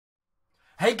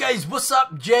Hey guys, what's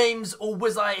up? James or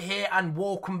Wizzite here, and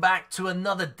welcome back to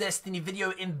another Destiny video.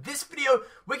 In this video,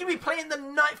 we're going to be playing the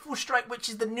Nightfall strike, which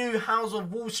is the new House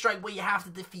of Wolves strike where you have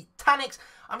to defeat Taniks.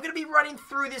 I'm going to be running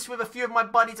through this with a few of my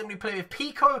buddies. I'm going to be playing with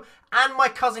Pico and my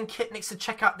cousin Kitnix, so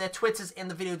check out their Twitters in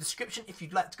the video description if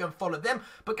you'd like to go and follow them.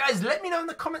 But guys, let me know in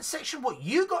the comment section what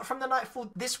you got from the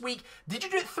Nightfall this week. Did you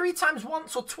do it 3 times,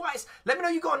 once or twice? Let me know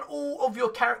you got on all of your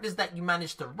characters that you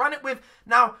managed to run it with.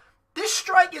 Now, this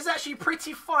strike is actually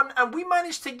pretty fun, and we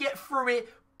managed to get through it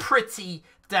pretty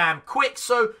damn quick.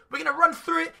 So we're going to run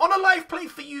through it on a live play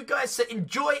for you guys. So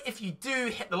enjoy. If you do,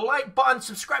 hit the like button,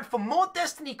 subscribe for more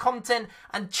Destiny content,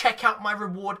 and check out my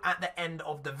reward at the end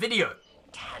of the video.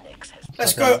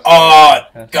 Let's go. Oh,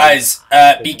 guys,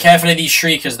 be careful of these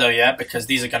shriekers though, yeah? Because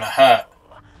these are going to hurt.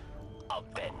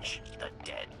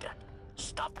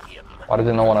 Why did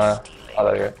I not want to... Oh,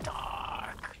 there you go.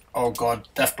 Oh god,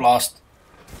 Death Blast.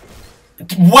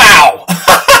 Wow!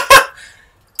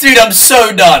 Dude, I'm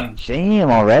so done. Damn,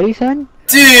 already, son?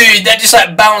 Dude, they just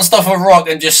like bounced off a rock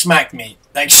and just smacked me.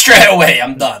 Like straight away,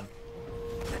 I'm done.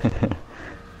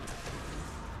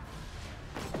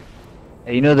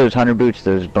 Hey, you know those hunter boots,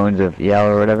 those bones of Yao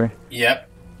or whatever? Yep.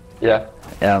 Yeah.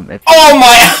 Oh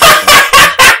my!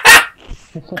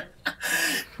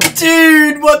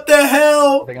 Dude, what the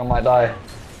hell? I think I might die.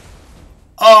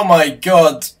 Oh my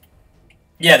god.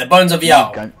 Yeah, the bones of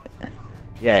Yao.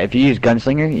 Yeah, if you use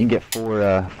Gunslinger, you can get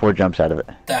four jumps out of it.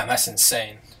 Damn, that's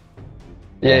insane.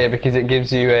 Yeah, because it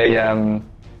gives you a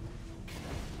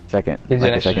Second. gives you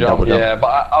an extra jump. Yeah, but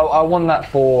I want that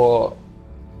for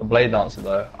the Blade Dancer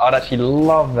though. I'd actually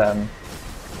love them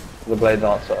for the Blade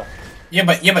Dancer. Yeah,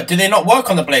 but do they not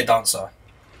work on the Blade Dancer?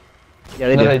 Yeah,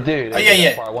 they No, do. they do. Oh yeah, yeah.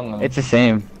 That's why I want them. It's the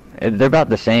same. They're about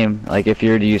the same. Like if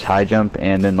you were to use high jump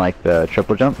and then like the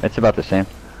triple jump, it's about the same.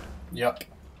 Yep.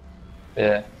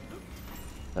 Yeah.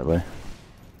 That way.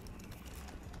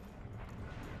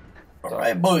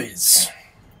 Alright, boys.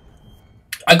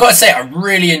 I gotta say, I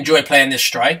really enjoy playing this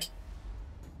strike.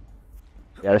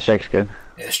 Yeah, the strike's good.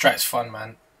 Yeah, this strike's fun,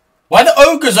 man. Why are the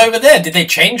ogres over there? Did they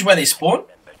change where they spawn?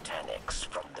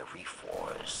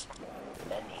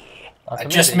 I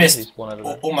just missed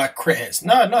all my crit hits.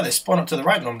 No, they spawn up to the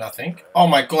right normally, I think. Oh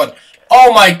my god.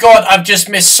 Oh my god, I've just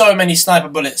missed so many sniper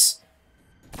bullets.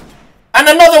 And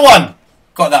another one!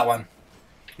 Got that one.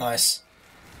 Nice.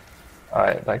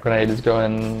 Alright, that grenade is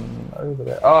going over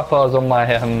there. Oh, I thought it was on my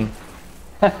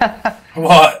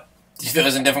What? You thought it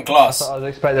was in a different class? I was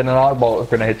expecting an arc bolt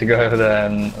grenade to go over there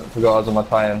and I forgot I was on my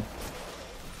tie-in.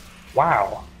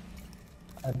 Wow.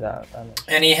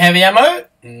 Any heavy ammo?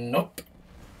 Nope.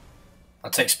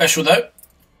 I'll take special though.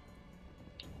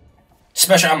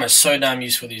 Special ammo is so damn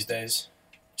useful these days.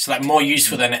 It's like more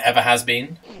useful than it ever has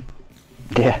been.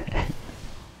 Yeah.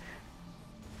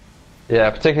 Yeah,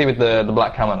 particularly with the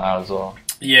black hammer now as well.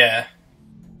 Yeah.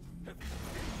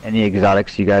 Any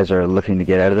exotics you guys are looking to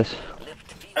get out of this?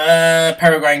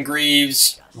 Peregrine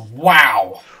Greaves.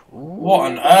 Wow.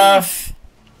 What on earth?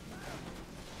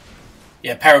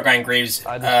 Yeah, Peregrine Greaves.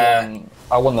 I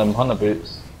want them hunter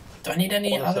boots. Do I need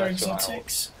any other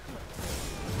exotics?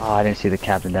 Oh, I didn't see the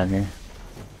captain down here.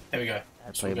 There we go.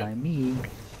 That's played by me.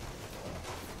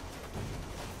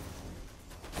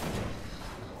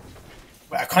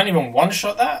 Wait, I can't even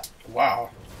one-shot that? Wow.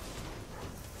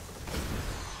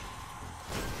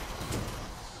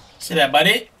 See that,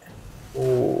 buddy?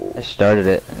 Ooh. I started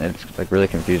it, and it's like really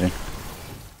confusing.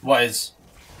 What is?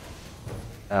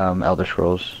 Elder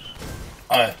Scrolls.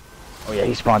 Oh. Oh yeah,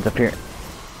 he spawns up here.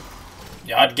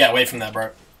 Yeah, I'd get away from that,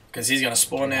 bro. Because he's going to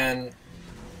spawn in,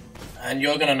 and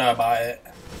you're going to know about it.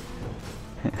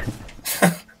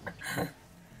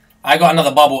 I got another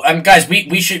bubble. Guys,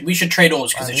 we should trade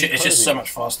orbs because it's just so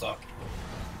much faster.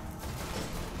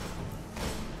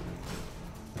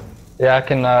 Yeah, I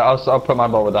can. I'll put my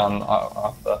bubble down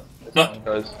after this one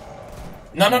goes.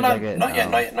 No, not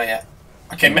yet.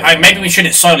 Okay, maybe we should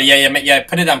it solo. Yeah.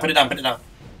 Put it down.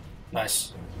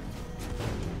 Nice.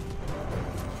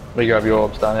 We grab your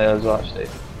orbs down here as well, actually.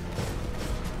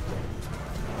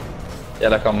 Yeah,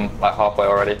 look, I'm like halfway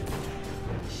already.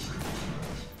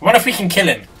 I wonder if we can kill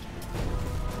him.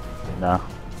 No.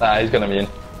 Nah, he's gonna be in.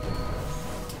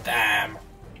 Damn.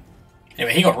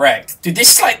 Anyway, he got wrecked. Dude,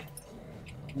 this is like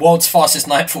world's fastest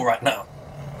Nightfall right now.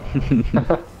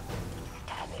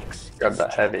 Grab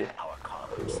that heavy.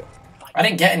 I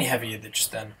didn't get any heavier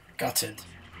just then. Gutted.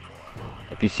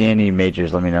 If you see any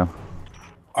majors, let me know.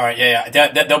 Alright, yeah.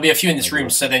 There'll be a few in this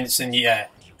room, so then yeah,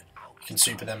 you can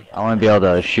super them. I want to be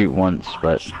able to shoot once,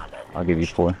 but I'll give you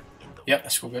 4. Yep,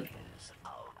 that's all good.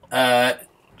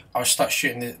 I'll start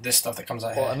shooting this stuff that comes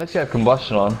out here. Well, unless you have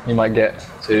combustion on, you might get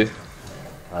 2.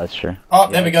 That's true.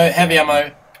 Oh, there we go. Heavy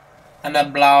ammo. And a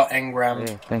blau engram.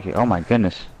 Yeah, thank you. Oh my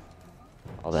goodness.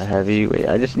 All that heavy. Wait,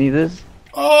 I just need this.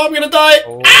 Oh, I'm gonna die.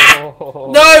 Oh. Ah!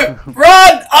 No!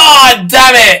 Run! Ah,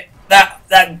 damn it!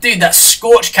 That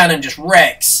scorch cannon just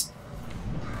wrecks.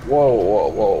 Whoa, whoa,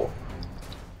 whoa.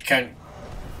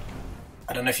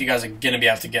 I don't know if you guys are gonna be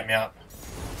able to get me out.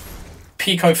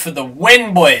 Pico for the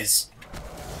win, boys.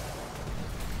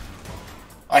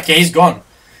 Okay, he's gone.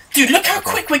 Dude, look how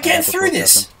quick we're getting through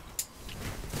this.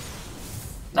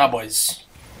 Nah, boys.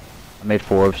 I made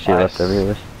 4 orbs to your left over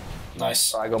here.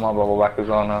 Nice. I got my bubble back as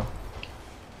well now.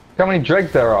 Look how many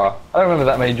dregs there are. I don't remember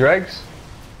that many dregs.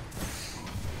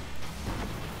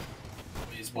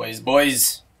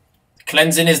 Boys.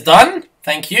 Cleansing is done.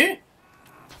 Thank you.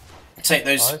 Take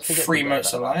those 3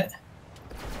 motes of light.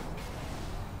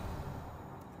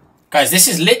 Guys, this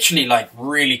is literally like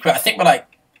really quick. I think we're like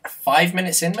 5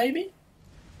 minutes in, maybe?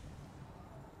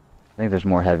 I think there's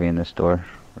more heavy in this door.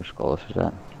 Where Skullus is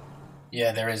at?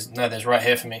 Yeah, there is. No, there's right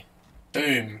here for me.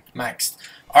 Boom. Maxed.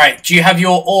 Alright, do you have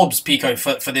your orbs, Pico,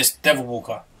 for this Devil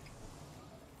Walker?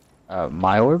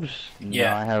 My orbs? Yeah.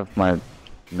 No, I have my...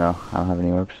 No, I don't have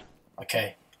any orbs.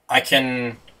 Okay. I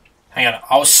can... Hang on.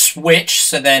 I'll switch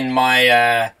so then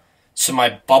my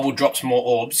bubble drops more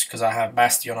orbs because I have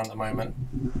Bastion on at the moment.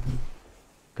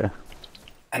 Okay.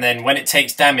 And then when it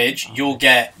takes damage, you'll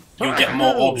get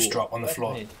more orbs drop on the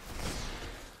floor.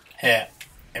 Here.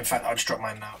 In fact, I'll just drop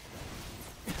mine now.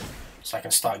 So I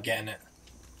can start getting it.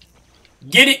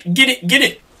 Get it! Get it! Get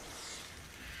it!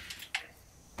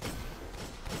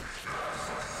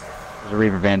 There's a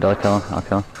Reaver Vandal. I'll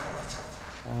kill him.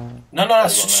 No.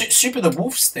 Super the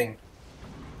Wolves thing.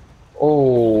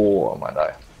 Oh, I might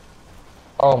die.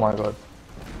 Oh my god.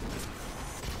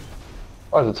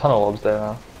 Oh, there's a ton of orbs there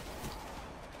now.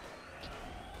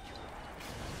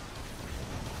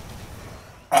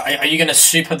 Are you gonna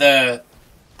super the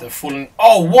fallen?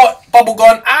 Oh, what? Bubble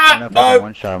gone! Ah, no!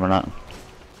 One shot or not.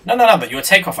 No. But your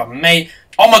takeoff, I may.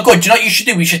 Oh my god! Do you know what you should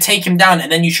do? We should take him down,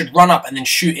 and then you should run up and then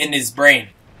shoot in his brain.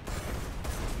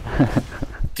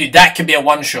 Dude, that could be a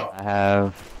one shot. I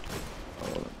have.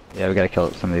 Yeah, we gotta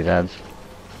kill some of these ads.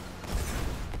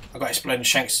 I got exploding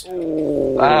shanks.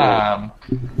 Damn. How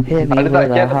did that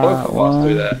get the both of us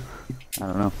through there? I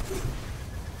don't know.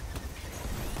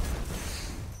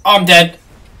 I'm dead.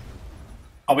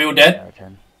 Are we all dead? Yeah,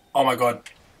 Oh my god.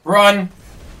 Run!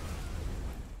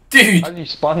 Dude! How did you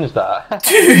sponge that?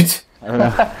 Dude! I don't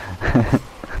know.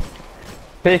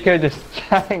 Pico just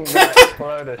tanked that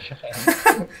exploder shank.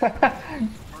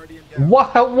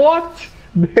 What?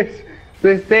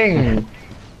 This thing.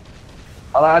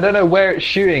 I don't know where it's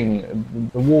shooting.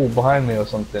 The wall behind me or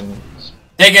something.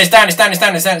 There he goes, down, it's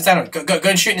down. Go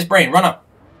and shoot in his brain, run up.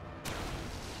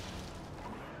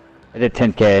 I did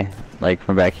 10k, like,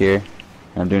 from back here.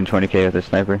 I'm doing 20k with a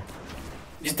sniper.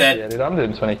 He's dead. Yeah, dude, I'm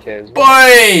doing 20k as well.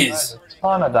 Boys! That's a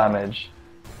ton of damage.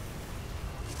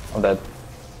 I'm dead.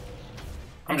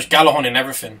 I'm just Galahorning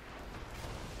everything.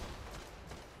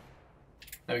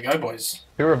 There we go, boys.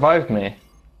 Who revived me?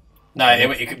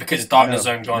 No, because darkness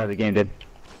zone No, gone. the game did.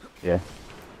 Yeah.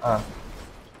 Ah.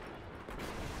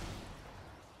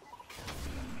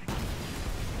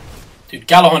 Dude,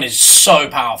 Galahorn is so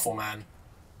powerful, man.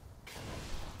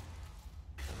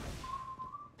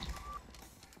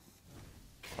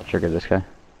 I'll trigger this guy.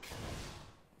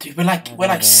 Dude, we're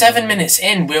like 7 minutes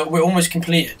in. We're almost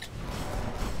completed.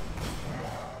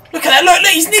 Look at that! Look,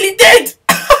 he's nearly dead.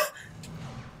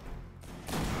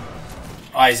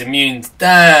 Oh, he's immune.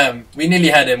 Damn, we nearly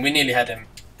had him.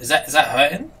 Is that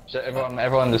hurting? So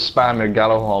everyone just spam your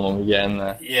Gallowhorn when we get in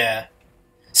there. Yeah.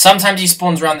 Sometimes he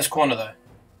spawns around this corner though.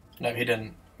 No, he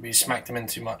didn't. We smacked him in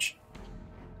too much.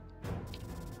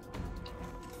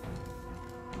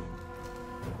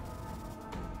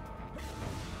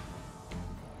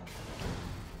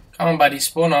 Come on, buddy,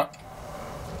 spawn up.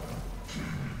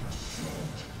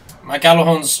 My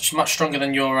Gallowhorn's much stronger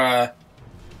than your,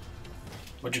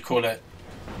 what do you call it?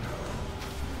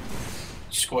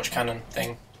 Scorch cannon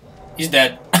thing. He's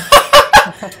dead.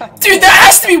 Dude, that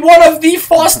has to be one of the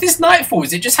fastest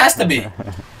Nightfalls. It just has to be.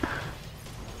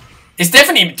 It's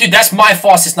definitely... Dude, that's my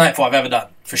fastest Nightfall I've ever done.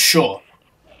 For sure.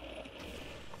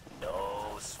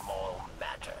 No small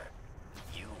matter.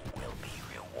 You will be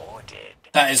rewarded.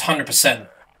 That is 100%.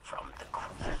 From the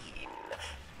Queen.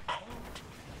 And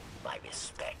my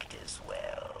respect as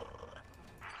well.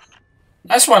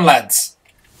 Nice one, lads.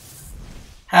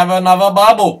 Have another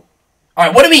bubble.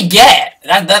 Alright, what do we get?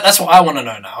 That's what I want to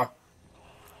know now.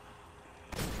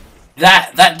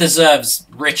 That deserves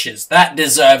riches. That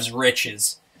deserves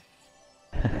riches.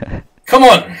 Come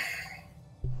on.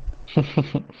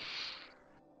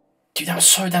 Dude, that was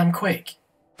so damn quick.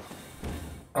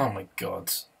 Oh my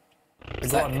god.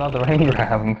 Is that another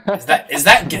engram? Is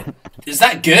that good? Is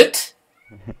that good?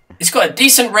 It's got a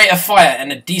decent rate of fire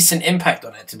and a decent impact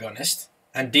on it, to be honest,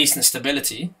 and decent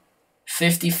stability.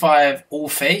 55 all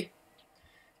fate.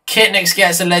 Kitnix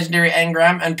gets a legendary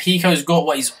engram, and Pico's got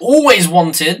what he's always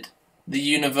wanted: the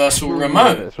universal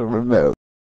remote.